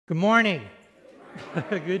Good morning.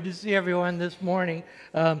 Good to see everyone this morning.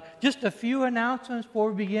 Just a few announcements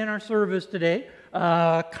before we begin our service today.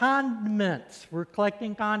 Condiments. We're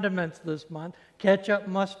collecting condiments this month. Ketchup,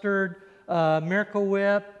 mustard, Miracle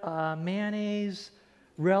Whip, mayonnaise,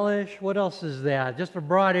 relish. What else is that? Just a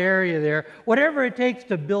broad area there. Whatever it takes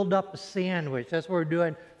to build up a sandwich. That's what we're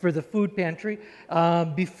doing for the food pantry.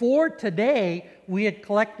 Before today, we had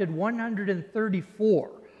collected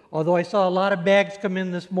 134. Although I saw a lot of bags come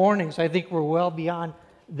in this morning, so I think we're well beyond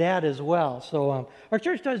that as well. So our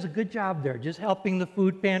church does a good job there, just helping the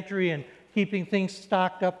food pantry and keeping things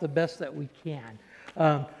stocked up the best that we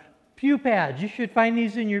can. Pew pads, you should find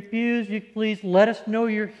these in your pews. You please let us know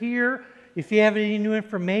you're here. If you have any new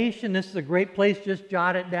information, this is a great place. Just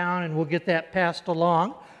jot it down and we'll get that passed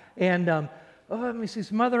along. And let me see,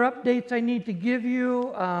 some other updates I need to give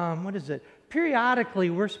you. What is it? Periodically,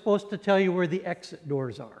 we're supposed to tell you where the exit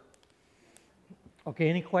doors are. Okay,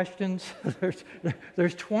 any questions?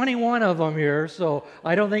 there's 21 of them here, so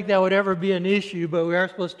I don't think that would ever be an issue, but we are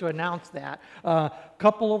supposed to announce that.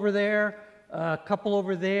 Couple over there, a couple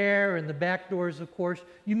over there, and the back doors, of course.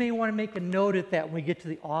 You may want to make a note of that when we get to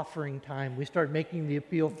the offering time. We start making the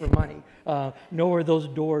appeal for money. Know where those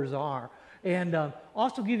doors are. And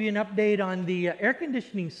also give you an update on the air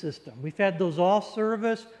conditioning system. We've had those all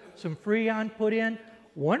serviced, some Freon put in.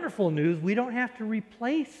 Wonderful news, we don't have to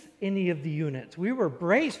replace any of the units. We were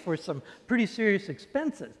braced for some pretty serious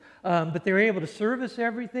expenses, but they were able to service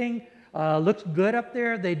everything. Looks good up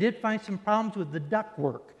there. They did find some problems with the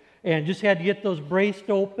ductwork and just had to get those braced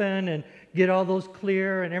open and get all those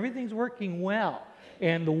clear, and everything's working well.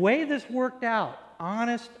 And the way this worked out,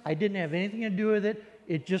 honest, I didn't have anything to do with it.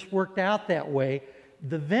 It just worked out that way.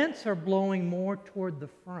 The vents are blowing more toward the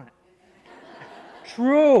front.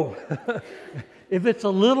 True. If it's a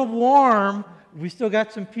little warm, we still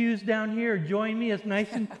got some pews down here. Join me, it's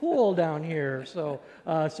nice and cool down here. So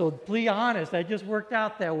be honest, that just worked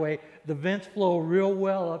out that way. The vents flow real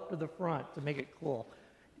well up to the front to make it cool.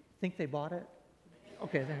 Think they bought it?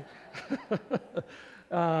 Okay, thanks.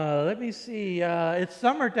 Let me see. It's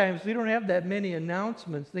summertime, so we don't have that many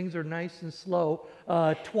announcements. Things are nice and slow.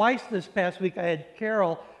 Twice this past week, I had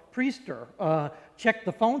Carol Priester check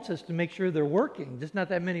the phone system to make sure they're working. Just not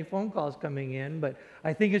that many phone calls coming in, but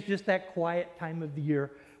I think it's just that quiet time of the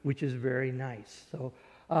year, which is very nice. So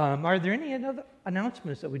are there any other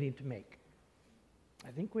announcements that we need to make?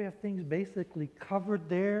 I think we have things basically covered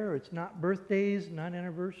there. It's not birthdays, not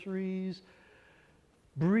anniversaries.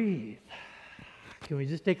 Breathe. Can we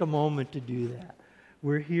just take a moment to do that?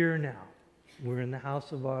 We're here now. We're in the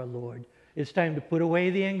house of our Lord. It's time to put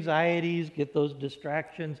away the anxieties, get those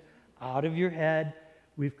distractions out of your head.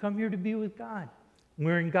 We've come here to be with God.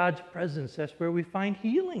 We're in God's presence. That's where we find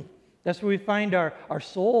healing. That's where we find our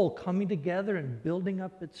soul coming together and building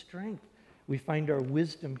up its strength. We find our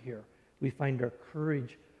wisdom here. We find our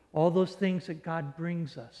courage. All those things that God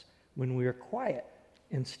brings us when we are quiet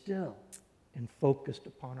and still and focused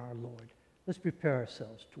upon our Lord. Let's prepare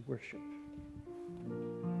ourselves to worship.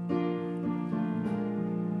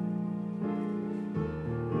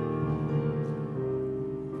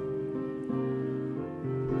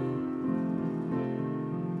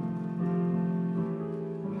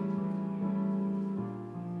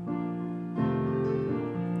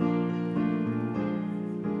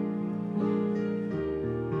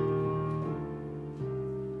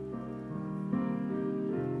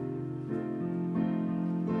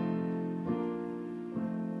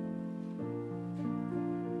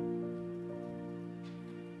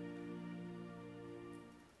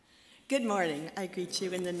 Good morning. I greet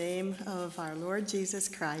you in the name of our Lord Jesus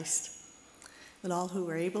Christ. Will all who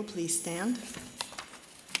are able please stand?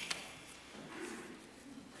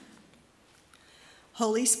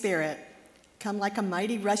 Holy Spirit, come like a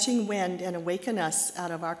mighty rushing wind and awaken us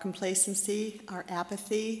out of our complacency, our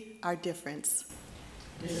apathy, our difference.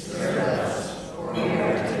 Disturb us, for we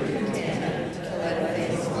are too contented to let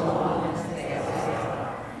things go on as they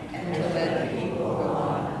are, and to let people go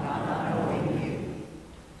on not knowing you.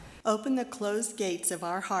 Open the closed gates of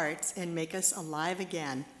our hearts and make us alive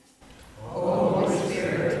again. O Holy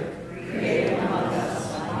Spirit, create among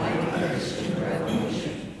us a mighty Christian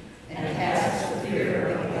revolution, and cast the fear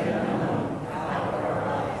of the unknown out of our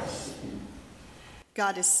lives.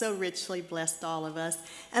 God has so richly blessed all of us,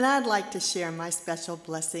 and I'd like to share my special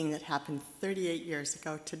blessing that happened 38 years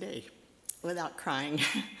ago today, without crying.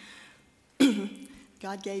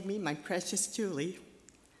 God gave me my precious Julie,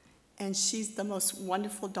 and she's the most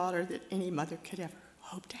wonderful daughter that any mother could ever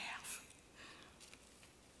hope to have.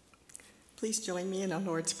 Please join me in our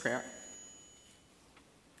Lord's Prayer.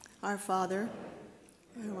 Our Father,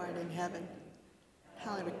 who art in heaven,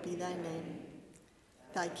 hallowed be thy name.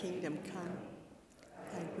 Thy kingdom come,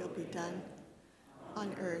 thy will be done,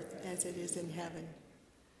 on earth as it is in heaven.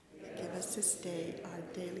 Give us this day our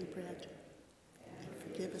daily bread, and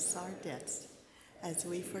forgive us our debts, as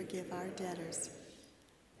we forgive our debtors.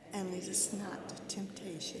 And lead us not to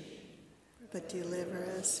temptation, but deliver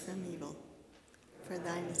us from evil. For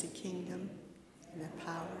thine is the kingdom, and the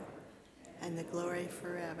power, and the glory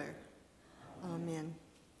forever. Amen.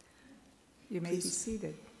 You may be Please.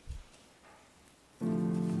 seated.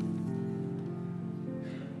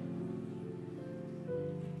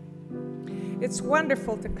 It's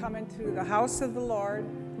wonderful to come into the house of the Lord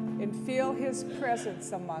and feel his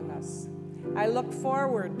presence among us. I look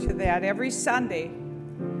forward to that every Sunday,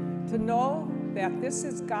 to know that this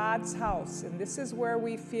is God's house and this is where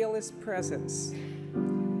we feel his presence.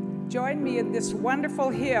 Join me in this wonderful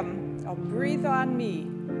hymn of Breathe on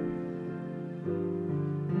Me.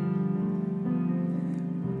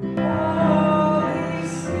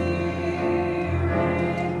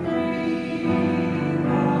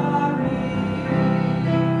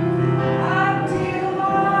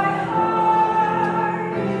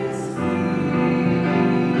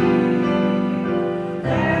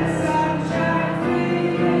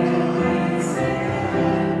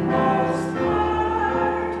 Most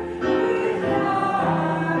part, with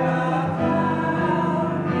heart of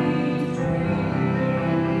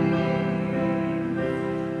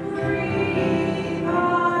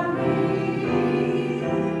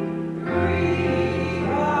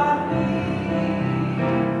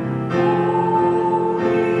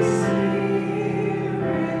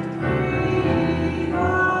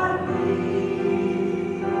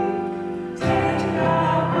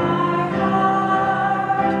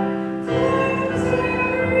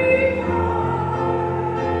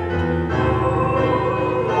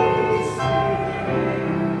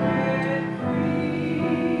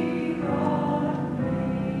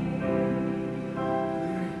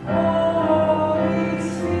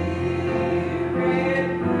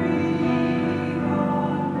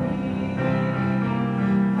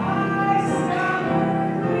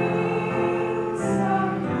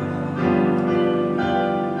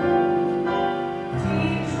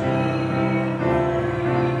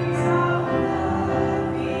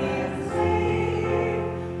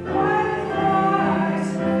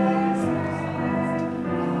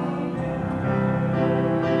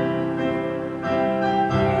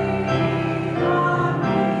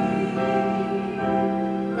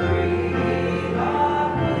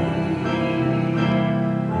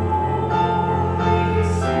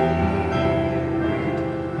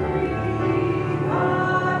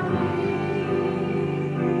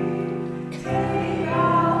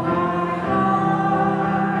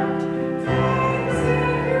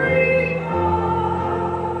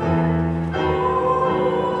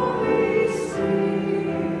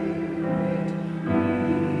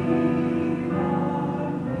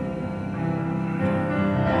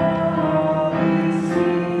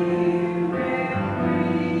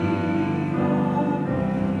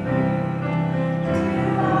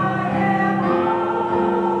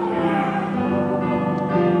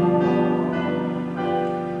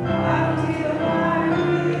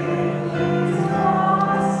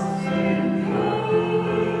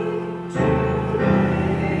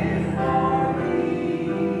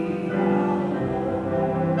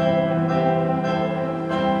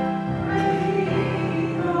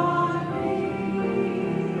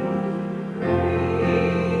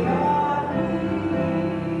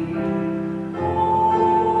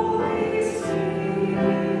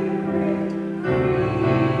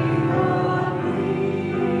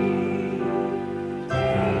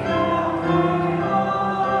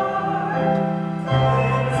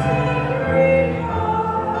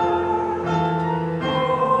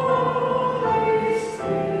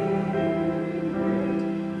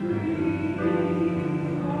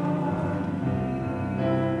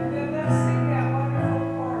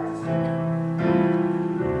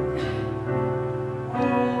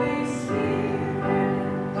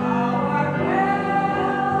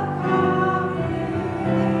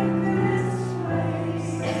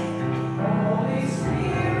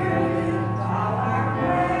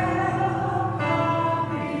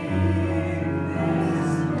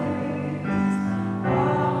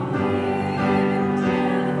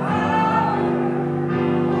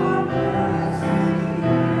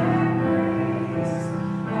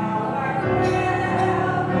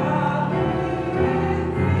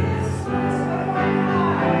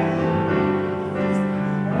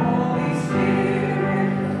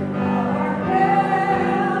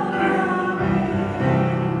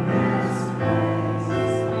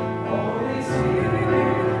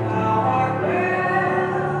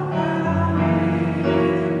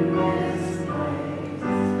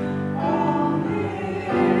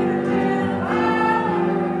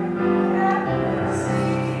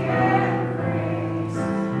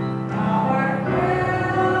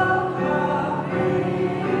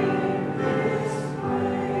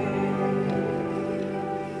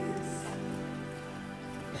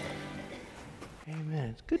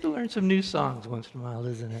Learn some new songs once in a while,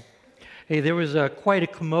 isn't it? Hey, there was quite a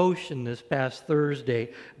commotion this past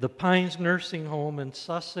Thursday. The Pines Nursing Home in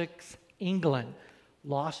Sussex, England,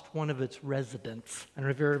 lost one of its residents. I don't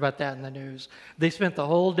know if you heard about that in the news. They spent the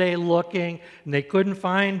whole day looking, and they couldn't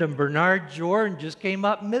find him. Bernard Jordan just came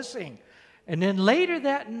up missing. And then later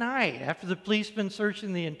that night, after the police had been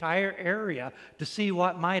searching the entire area to see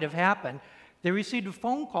what might have happened, they received a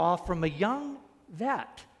phone call from a young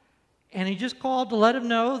vet. And he just called to let him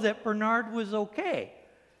know that Bernard was okay.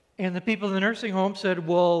 And the people in the nursing home said,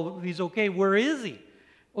 well, he's okay. Where is he?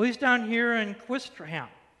 Well, he's down here in Ouistreham,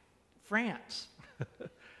 France.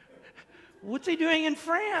 What's he doing in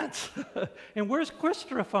France? And where's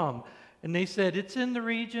Ouistreham? And they said, it's in the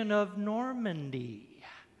region of Normandy.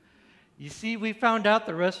 You see, we found out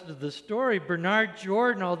the rest of the story. Bernard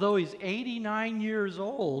Jordan, although he's 89 years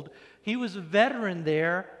old, he was a veteran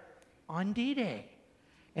there on D-Day.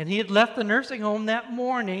 And he had left the nursing home that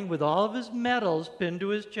morning with all of his medals pinned to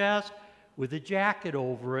his chest with a jacket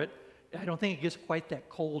over it. I don't think it gets quite that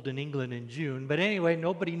cold in England in June. But anyway,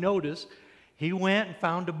 nobody noticed. He went and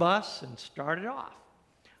found a bus and started off.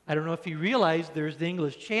 I don't know if he realized there's the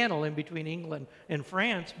English Channel in between England and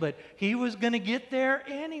France, but he was going to get there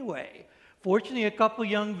anyway. Fortunately, a couple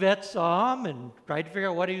young vets saw him and tried to figure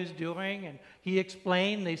out what he was doing. And he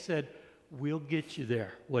explained. They said, we'll get you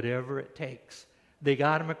there, whatever it takes. They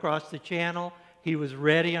got him across the channel. He was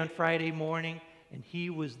ready on Friday morning, and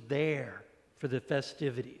he was there for the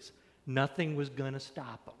festivities. Nothing was going to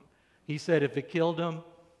stop him. He said if it killed him,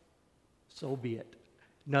 so be it.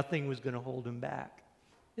 Nothing was going to hold him back.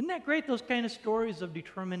 Isn't that great, those kind of stories of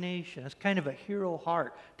determination? It's kind of a hero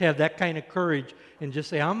heart to have that kind of courage and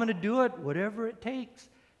just say, I'm going to do it, whatever it takes.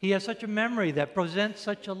 He has such a memory that presents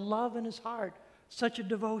such a love in his heart, such a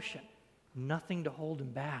devotion. Nothing to hold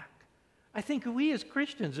him back. I think we as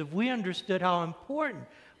Christians, if we understood how important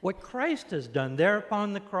what Christ has done there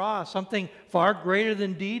upon the cross, something far greater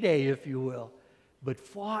than D-Day, if you will, but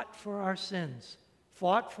fought for our sins,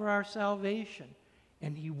 fought for our salvation,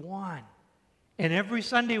 and he won. And every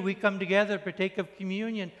Sunday we come together to partake of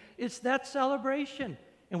communion. It's that celebration.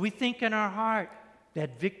 And we think in our heart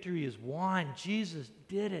that victory is won. Jesus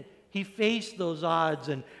did it. He faced those odds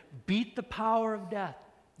and beat the power of death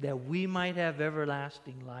that we might have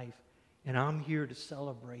everlasting life. And I'm here to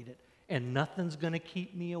celebrate it. And nothing's going to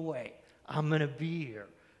keep me away. I'm going to be here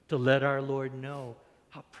to let our Lord know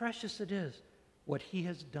how precious it is what he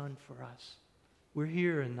has done for us. We're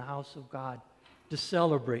here in the house of God to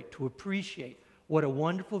celebrate, to appreciate what a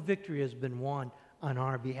wonderful victory has been won on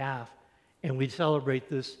our behalf. And we celebrate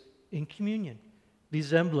this in communion,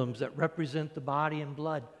 these emblems that represent the body and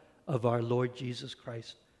blood of our Lord Jesus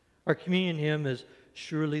Christ. Our communion hymn is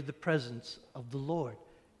Surely the Presence of the Lord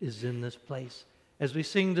is in this place. As we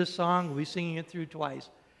sing this song, we'll be singing it through twice.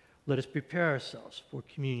 Let us prepare ourselves for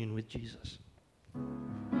communion with Jesus.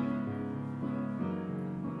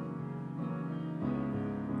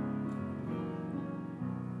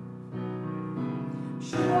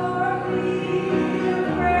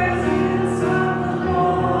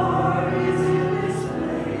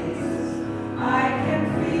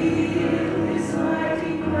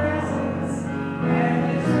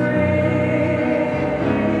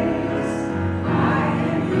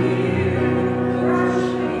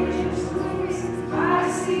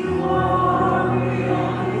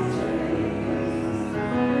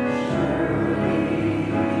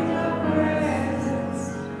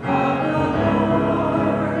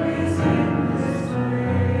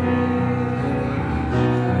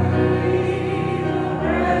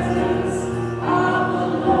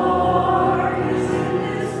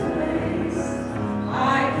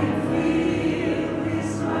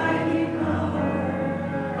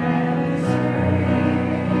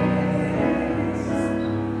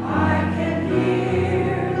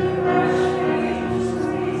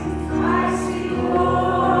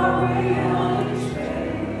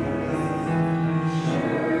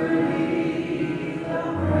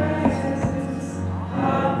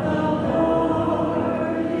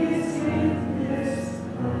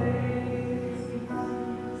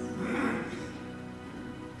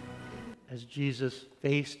 Jesus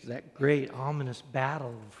faced that great, ominous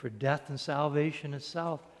battle for death and salvation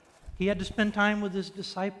itself, he had to spend time with his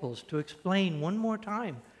disciples to explain one more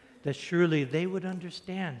time that surely they would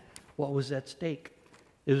understand what was at stake.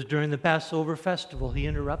 It was during the Passover festival he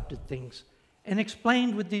interrupted things and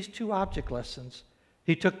explained with these two object lessons.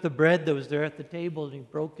 He took the bread that was there at the table and he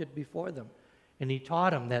broke it before them. And he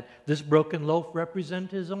taught them that this broken loaf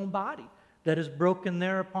represented his own body that is broken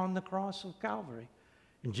there upon the cross of Calvary.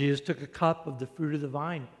 And Jesus took a cup of the fruit of the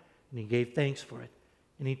vine, and he gave thanks for it.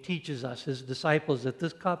 And he teaches us, his disciples, that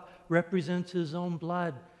this cup represents his own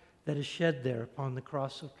blood that is shed there upon the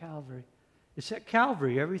cross of Calvary. It's at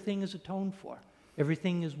Calvary everything is atoned for.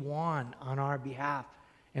 Everything is won on our behalf.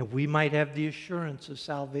 And we might have the assurance of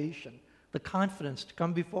salvation, the confidence to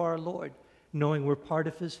come before our Lord, knowing we're part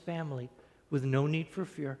of his family, with no need for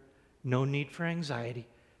fear, no need for anxiety,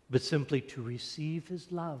 but simply to receive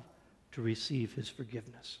his love, to receive his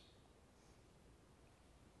forgiveness.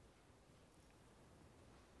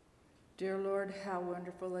 Dear Lord, how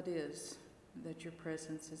wonderful it is that your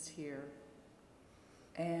presence is here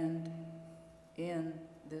and in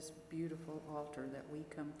this beautiful altar that we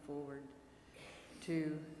come forward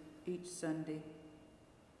to each Sunday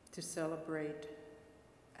to celebrate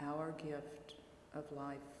our gift of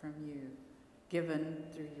life from you, given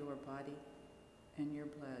through your body and your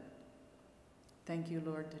blood. Thank you,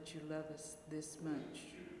 Lord, that you love us this much.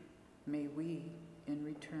 May we, in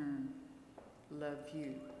return, love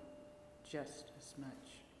you just as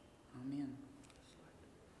much. Amen.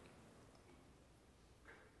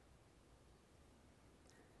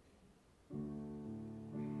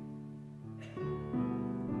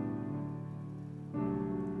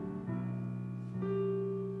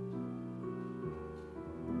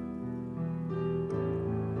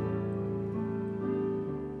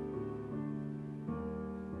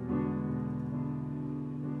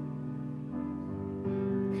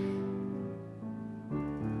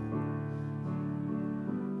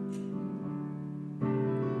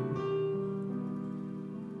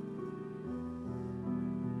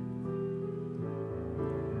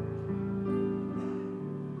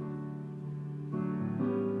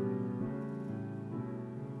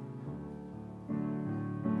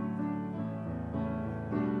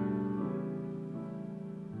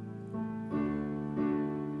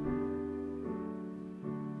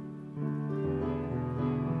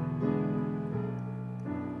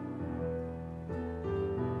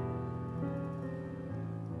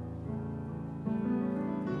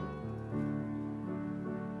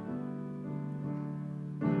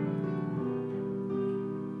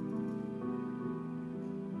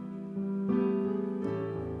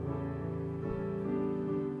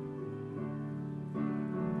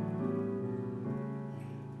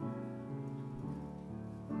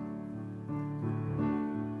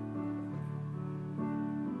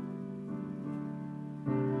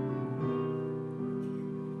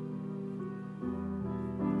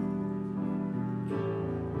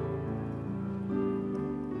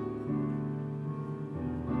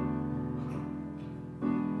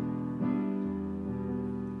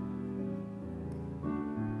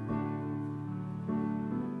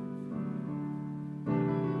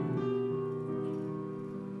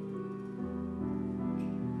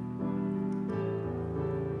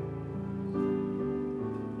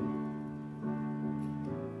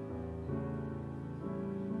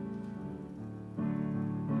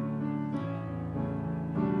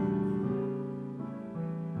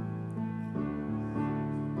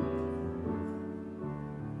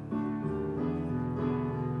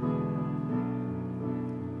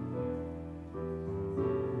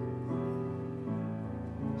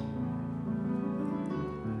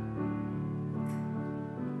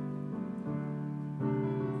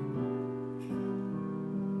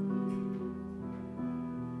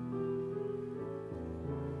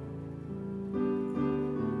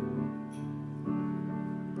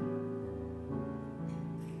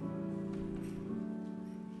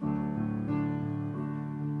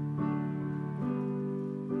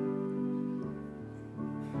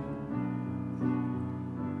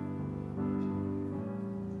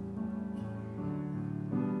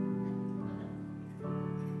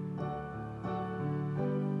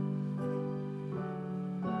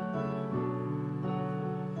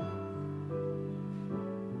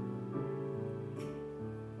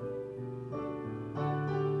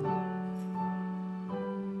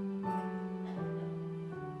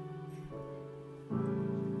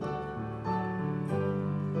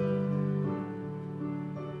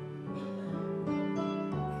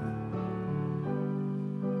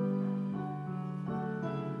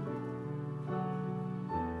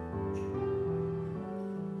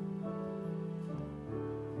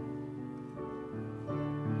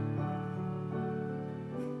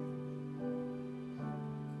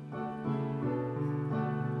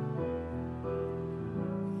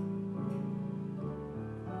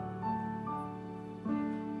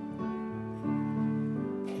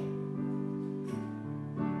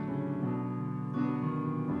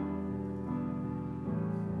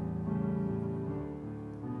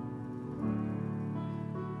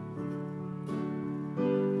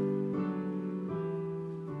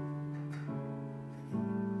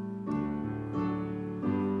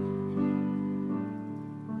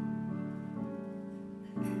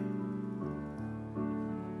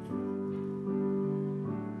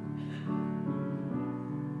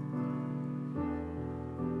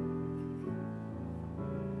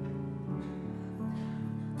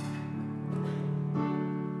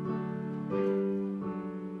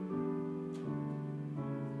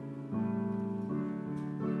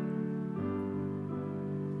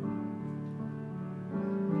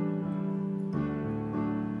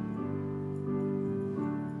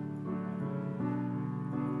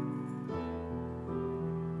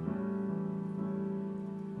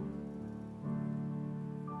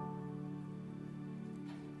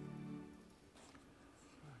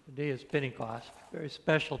 Today is Pentecost, a very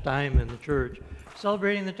special time in the church,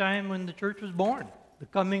 celebrating the time when the church was born, the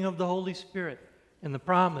coming of the Holy Spirit, and the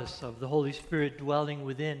promise of the Holy Spirit dwelling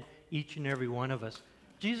within each and every one of us.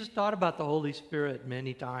 Jesus taught about the Holy Spirit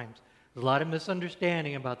many times. There's a lot of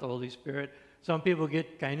misunderstanding about the Holy Spirit. Some people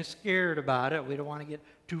get kind of scared about it. We don't want to get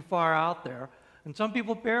too far out there. And some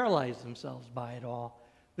people paralyze themselves by it all.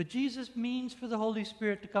 But Jesus means for the Holy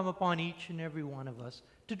Spirit to come upon each and every one of us,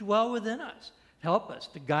 to dwell within us, help us,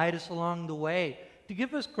 to guide us along the way, to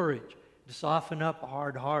give us courage, to soften up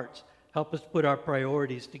hard hearts, help us put our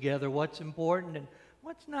priorities together, what's important and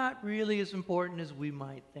what's not really as important as we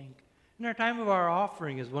might think. And our time of our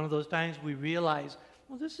offering is one of those times we realize,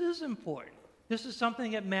 well, this is important. This is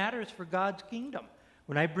something that matters for God's kingdom.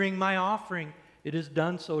 When I bring my offering, it is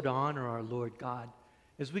done so to honor our Lord God.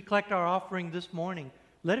 As we collect our offering this morning,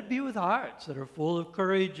 let it be with hearts that are full of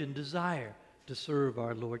courage and desire to serve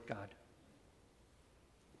our Lord God.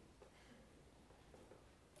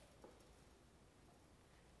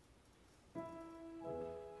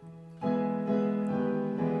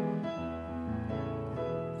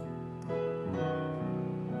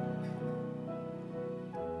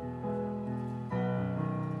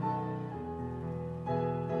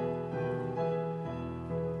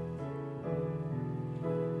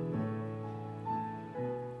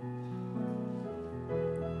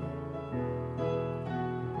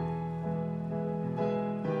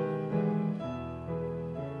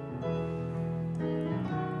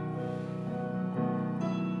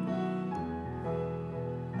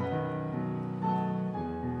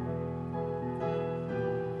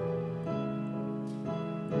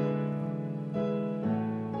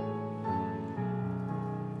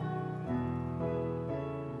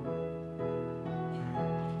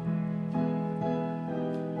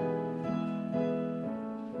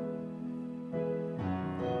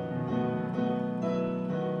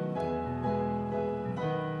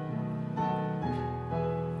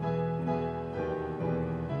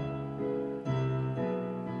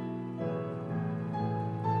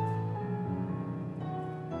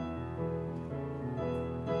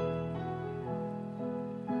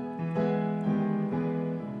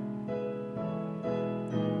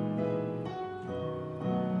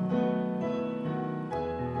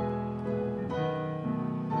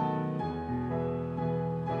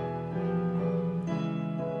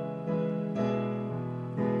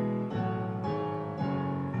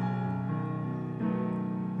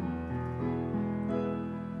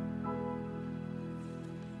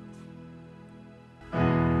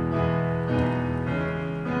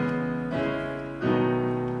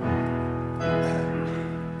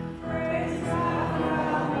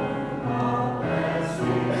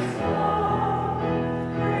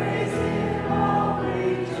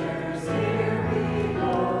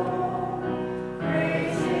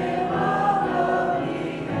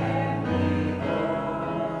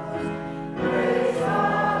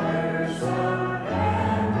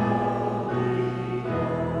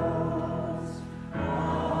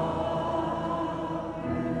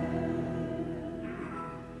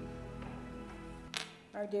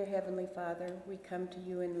 Our dear Heavenly Father, we come to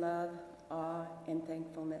you in love, awe, and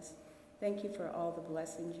thankfulness. Thank you for all the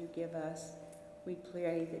blessings you give us. We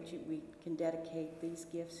pray that we can dedicate these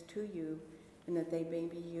gifts to you and that they may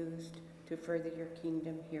be used to further your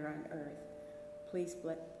kingdom here on earth. Please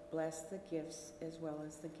bless the gifts as well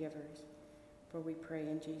as the givers. For we pray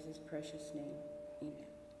in Jesus' precious name. Amen.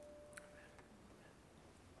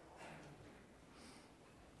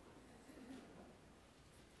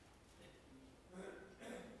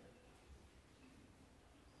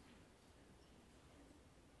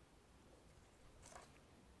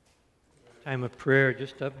 Time of prayer,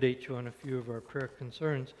 just to update you on a few of our prayer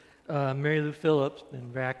concerns. Mary Lou Phillips,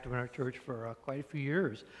 been active in our church for quite a few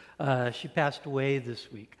years. She passed away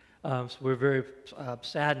this week, so we're very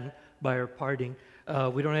saddened by her parting.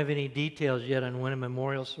 We don't have any details yet on when a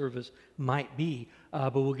memorial service might be,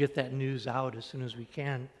 but we'll get that news out as soon as we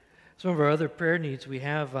can. Some of our other prayer needs we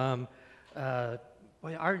have, Art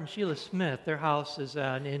and Sheila Smith, their house is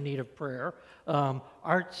in need of prayer.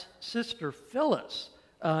 Art's sister, Phyllis,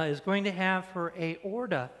 is going to have her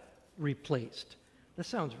aorta replaced. This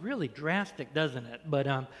sounds really drastic, doesn't it?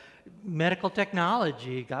 But medical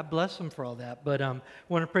technology, God bless them for all that. But I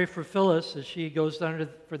want to pray for Phyllis as she goes down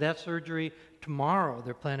for that surgery tomorrow.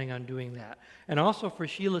 They're planning on doing that. And also for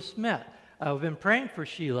Sheila Smith. We've been praying for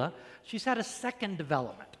Sheila. She's had a second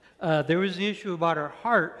development. There was the issue about her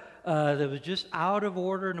heart that was just out of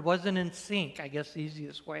order and wasn't in sync, I guess the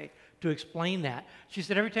easiest way to explain that. She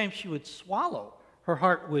said every time she would swallow, her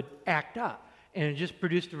heart would act up, and it just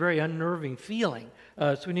produced a very unnerving feeling.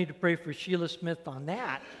 So we need to pray for Sheila Smith on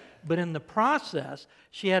that. But in the process,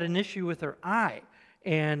 she had an issue with her eye.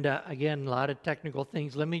 And again, a lot of technical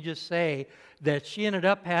things. Let me just say that she ended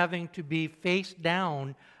up having to be face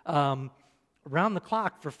down around the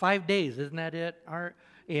clock for 5 days. Isn't that it, Art?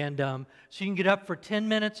 And so you can get up for 10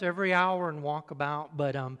 minutes every hour and walk about,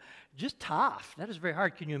 but just tough. That is very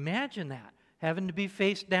hard. Can you imagine that? Having to be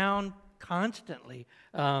face down constantly.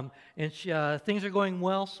 And things are going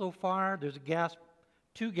well so far. There's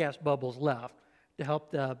 2 gas bubbles left to help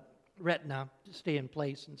the retina to stay in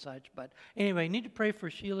place and such. But anyway, you need to pray for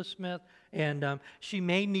Sheila Smith, and she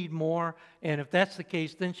may need more. And if that's the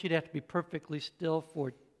case, then she'd have to be perfectly still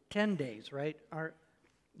for 10 days, right?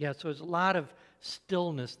 Yeah, so there's a lot of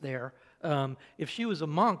stillness there. If she was a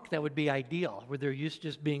monk, that would be ideal, where they're used to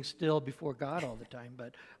just being still before God all the time.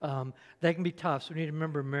 But that can be tough. So we need to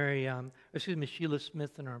remember Sheila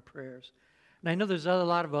Smith in our prayers. And I know there's a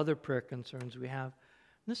lot of other prayer concerns we have.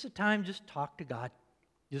 And this is a time just talk to God.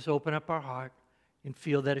 Just open up our heart and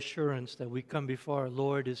feel that assurance that we come before our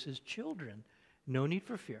Lord as His children. No need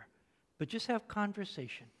for fear, but just have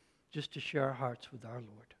conversation, just to share our hearts with our Lord.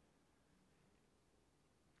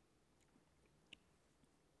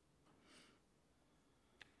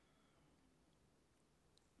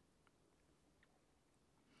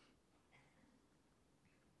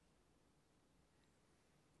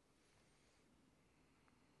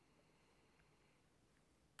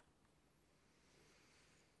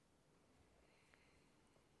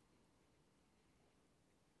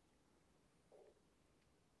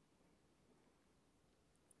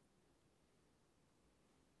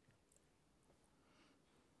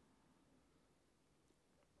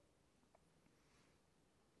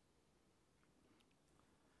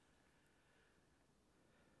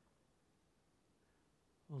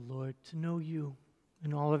 Oh Lord, to know you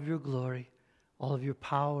in all of your glory, all of your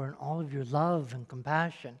power, and all of your love and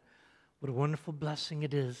compassion. What a wonderful blessing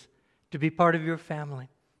it is to be part of your family,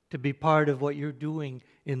 to be part of what you're doing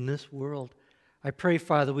in this world. I pray,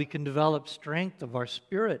 Father, we can develop strength of our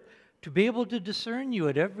spirit to be able to discern you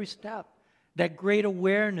at every step, that great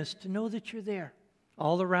awareness to know that you're there,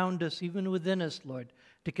 all around us, even within us, Lord,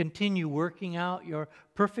 to continue working out your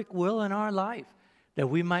perfect will in our life, that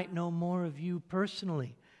we might know more of you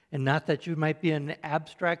personally, and not that you might be an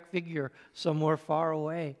abstract figure somewhere far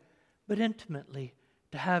away, but intimately,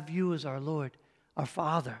 to have you as our Lord, our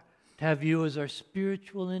Father, to have you as our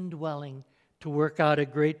spiritual indwelling, to work out a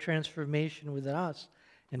great transformation within us,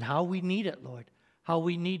 and how we need it, Lord, how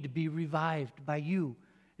we need to be revived by you,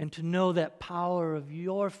 and to know that power of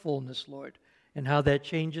your fullness, Lord, and how that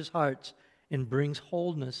changes hearts and brings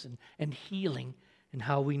wholeness and healing, and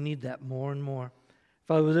how we need that more and more.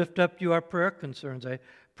 Father, we lift up to you our prayer concerns. I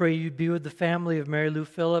pray you be with the family of Mary Lou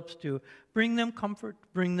Phillips to bring them comfort,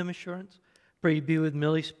 bring them assurance. Pray you be with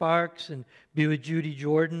Millie Sparks and be with Judy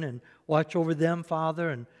Jordan and watch over them, Father,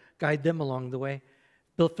 and guide them along the way.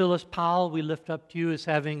 Bill Phyllis Powell, we lift up to you as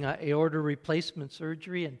having aorta replacement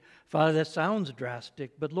surgery. And Father, that sounds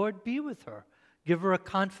drastic, but Lord, be with her. Give her a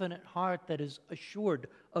confident heart that is assured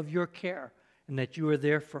of your care and that you are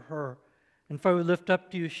there for her. And Father, we lift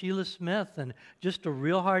up to you Sheila Smith and just a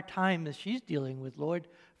real hard time that she's dealing with, Lord.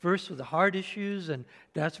 First with the heart issues, and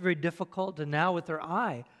that's very difficult, and now with her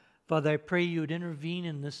eye. Father, I pray you would intervene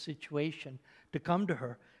in this situation, to come to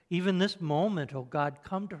her. Even this moment, oh God,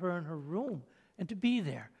 come to her in her room and to be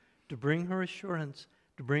there, to bring her assurance,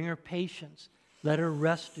 to bring her patience. Let her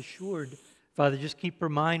rest assured. Father, just keep her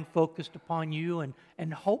mind focused upon you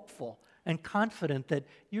and hopeful and confident that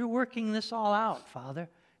you're working this all out, Father.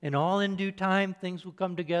 And all in due time, things will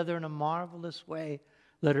come together in a marvelous way.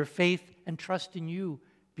 Let her faith and trust in you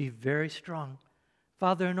be very strong.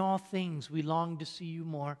 Father, in all things, we long to see you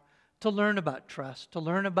more, to learn about trust, to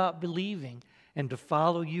learn about believing, and to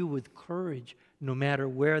follow you with courage, no matter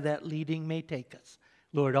where that leading may take us.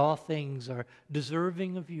 Lord, all things are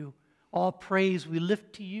deserving of you. All praise we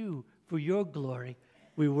lift to you for your glory.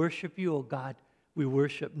 We worship you, O God. We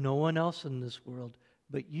worship no one else in this world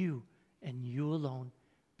but you and you alone.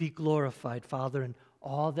 Be glorified, Father, in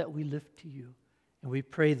all that we lift to you. And we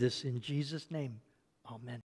pray this in Jesus' name. Amen.